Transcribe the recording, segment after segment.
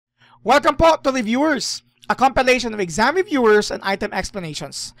Welcome po to Reviewers, a compilation of exam reviewers and item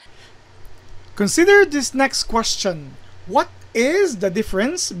explanations. Consider this next question. What is the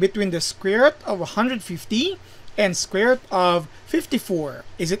difference between the square root of 150 and square root of 54?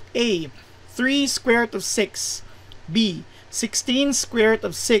 Is it A, 3 square root of 6, B, 16 square root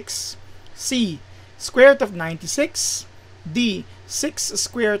of 6, C, square root of 96, D, 6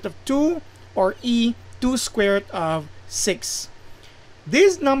 square root of 2, or E, 2 square root of 6?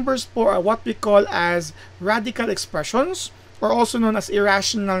 These numbers po are what we call as radical expressions, or also known as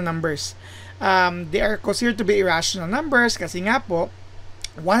irrational numbers. They are considered to be irrational numbers kasi nga po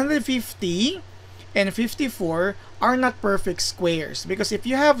 150 and 54 are not perfect squares, because if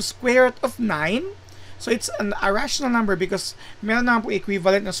you have square root of 9, so it's an irrational number because meron naman po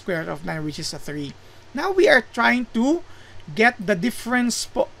equivalent na square root of 9, which is a 3. Now we are trying to get the difference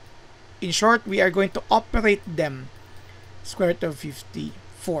po. In short, we are going to operate them. Square root of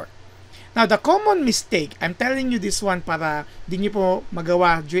 54. Now, the common mistake, I'm telling you this one para di nyo po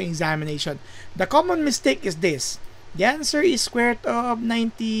magawa during examination. The common mistake is this. The answer is square root of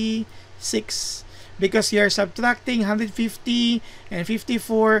 96 because you're subtracting 150 and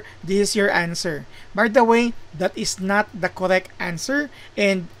 54. This is your answer. By the way, that is not the correct answer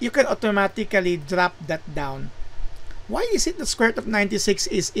and you can automatically drop that down. Why is it the square root of 96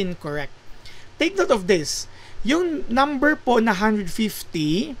 is incorrect? Take note of this. Yung number po na 150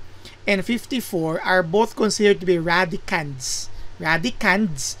 and 54 are both considered to be radicands.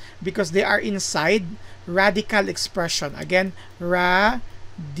 Radicands because they are inside radical expression. Again,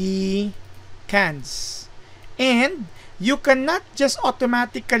 radicands. And you cannot just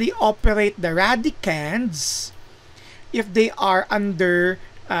automatically operate the radicands if they are under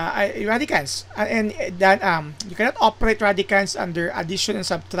radicands. And that you cannot operate radicands under addition and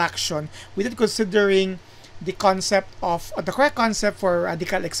subtraction without considering the concept of the correct concept for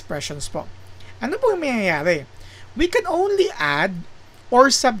radical expressions po. Ano po yung mangyayari? We can only add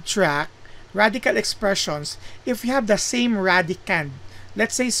or subtract radical expressions if we have the same radicand.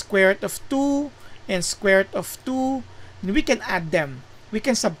 Let's say square root of 2 and square root of 2, we can add them. We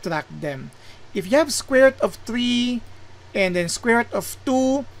can subtract them. If you have square root of 3 and then square root of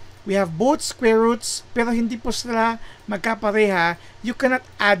 2, we have both square roots pero hindi po sila magkapareha, you cannot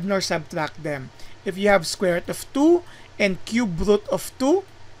add nor subtract them. If you have square root of 2 and cube root of 2,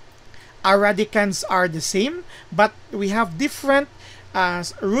 our radicands are the same, but we have different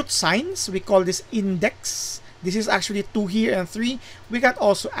root signs. We call this index. This is actually 2 here and 3. We can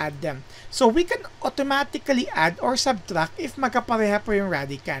also add them. So we can automatically add or subtract if magkapareha po yung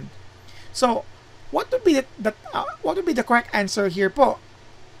radicand. So what would be the correct answer here po?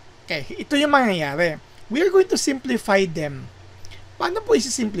 Okay, ito yung mangyayari. We are going to simplify them. Paano po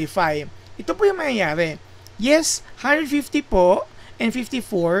isi-simplify? Ito po yung mangyayari. Yes, 150 po and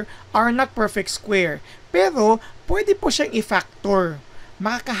 54 are not perfect square. Pero, pwede po siyang i-factor.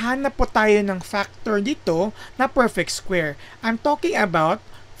 Makakahanap po tayo ng factor dito na perfect square. I'm talking about,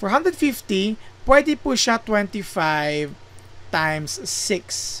 for 150, pwede po siya 25 times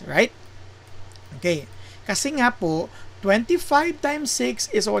 6. Right? Okay. Kasi nga po, 25 times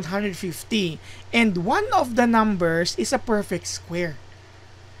 6 is 150. And one of the numbers is a perfect square.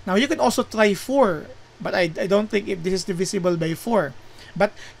 Now, you can also try 4, but I don't think if this is divisible by 4.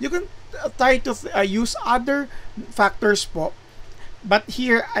 But you can try to use other factors po. But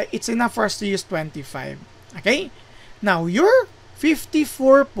here, it's enough for us to use 25. Okay? Now, your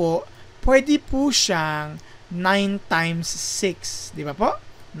 54 po, pwede po siyang 9 times 6. Di ba po?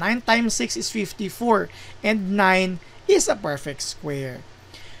 9 times 6 is 54. And 9 is a perfect square.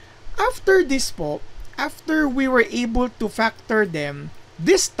 After this po, after we were able to factor them,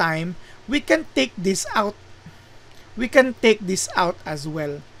 this time, we can take this out. We can take this out as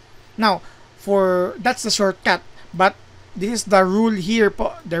well. Now, that's the shortcut. But, this is the rule here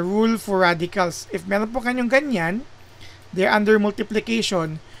po. The rule for radicals. If meron po kanyong ganyan, they're under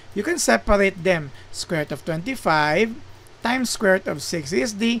multiplication, you can separate them. Square root of 25 times square root of 6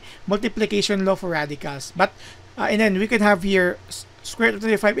 is the multiplication law for radicals. But, and then we can have here, square root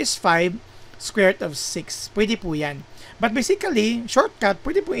of 25 is 5, square root of 6. Pwede po yan. But basically, shortcut,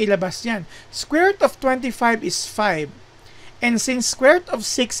 pwede po ilabas yan. Square root of 25 is 5. And since square root of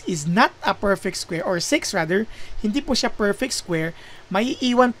 6 is not a perfect square, or 6 rather, hindi po siya perfect square,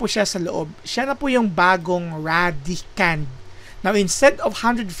 maiiwan po siya sa loob. Siya na po yung bagong radicand. Now, instead of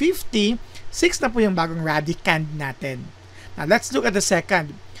 150, 6 na po yung bagong radicand natin. Now, let's look at the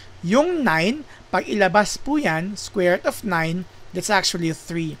second. Yung 9, pag ilabas po yan, square root of 9, that's actually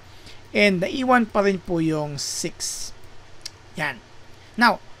 3. And naiwan pa rin po yung 6. Yan.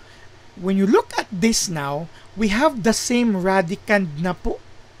 Now, when you look at this now, we have the same radicand na po.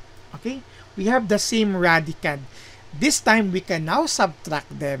 Okay? We have the same radicand. This time, we can now subtract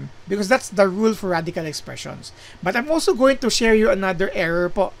them because that's the rule for radical expressions. But I'm also going to share you another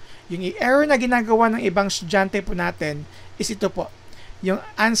error po. Yung error na ginagawa ng ibang estudyante po natin is ito po. Yung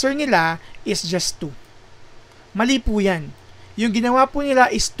answer nila is just 2. Mali po yan. Yung ginawa po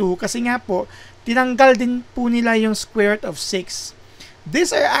nila is 2 kasi nga po, tinanggal din po nila yung square root of 6.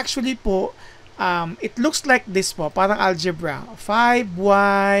 These are actually po, it looks like this po, parang algebra.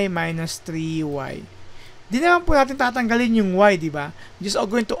 5y minus 3y. Di naman po natin tatanggalin yung y, di ba? Just are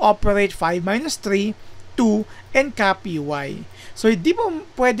going to operate 5 minus 3, 2, and copy y. So, hindi po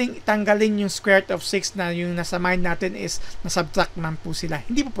pwedeng tanggalin yung square root of 6 na yung nasa mind natin is nasubtract man po sila.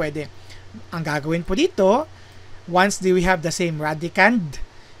 Hindi po pwede. Ang gagawin po dito, once we have the same radicand,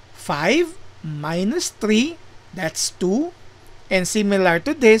 5 minus 3, that's 2. And similar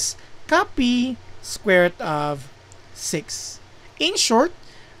to this, copy square root of 6. In short,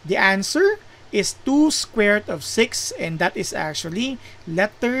 the answer is 2 square root of 6, and that is actually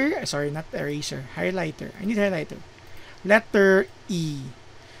letter, sorry, not eraser, highlighter. I need highlighter. Letter E.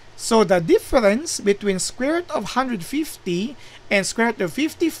 So the difference between square root of 150 and square root of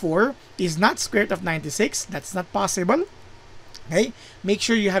 54 is not square root of 96. That's not possible. Okay? Make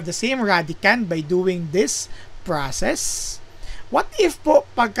sure you have the same radicand by doing this process. What if po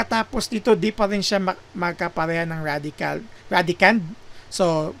pagkatapos dito di pa rin siya magkapareha ng radicand?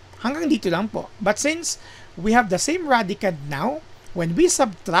 So hanggang dito lang po. But since we have the same radicand now, when we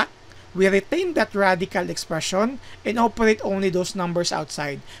subtract, we retain that radical expression and operate only those numbers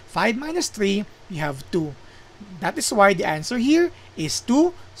outside. 5 minus 3, we have 2. That is why the answer here is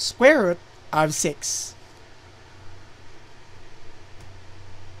 2 square root of 6.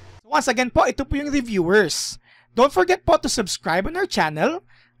 Once again po, ito po yung reviewers. Don't forget po to subscribe on our channel,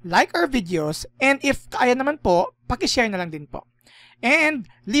 like our videos, and if kaya naman po, pakishare na lang din po. And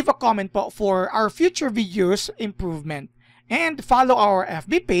leave a comment po for our future videos improvement. And follow our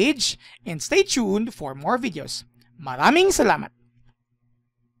FB page and stay tuned for more videos. Maraming salamat!